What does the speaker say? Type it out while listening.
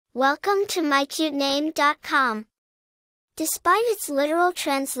Welcome to mycutename.com. Despite its literal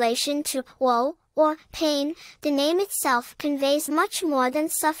translation to woe or pain, the name itself conveys much more than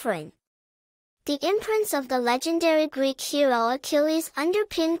suffering. The imprints of the legendary Greek hero Achilles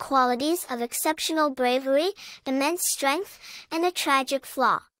underpin qualities of exceptional bravery, immense strength, and a tragic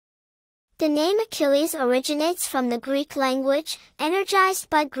flaw. The name Achilles originates from the Greek language, energized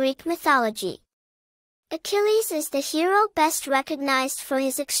by Greek mythology. Achilles is the hero best recognized for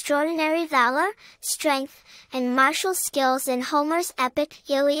his extraordinary valor, strength, and martial skills in Homer's epic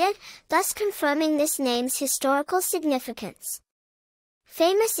Iliad, thus confirming this name's historical significance.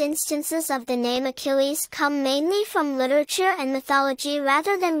 Famous instances of the name Achilles come mainly from literature and mythology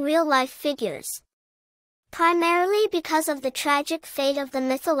rather than real-life figures. Primarily because of the tragic fate of the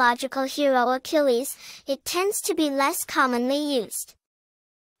mythological hero Achilles, it tends to be less commonly used.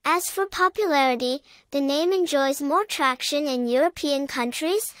 As for popularity, the name enjoys more traction in European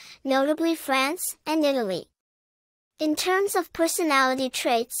countries, notably France and Italy. In terms of personality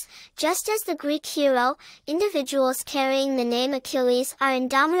traits, just as the Greek hero, individuals carrying the name Achilles are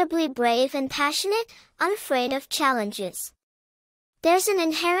indomitably brave and passionate, unafraid of challenges. There's an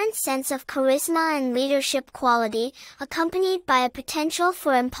inherent sense of charisma and leadership quality, accompanied by a potential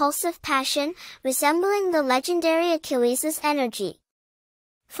for impulsive passion, resembling the legendary Achilles' energy.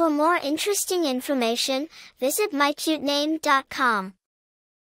 For more interesting information, visit mycutename.com.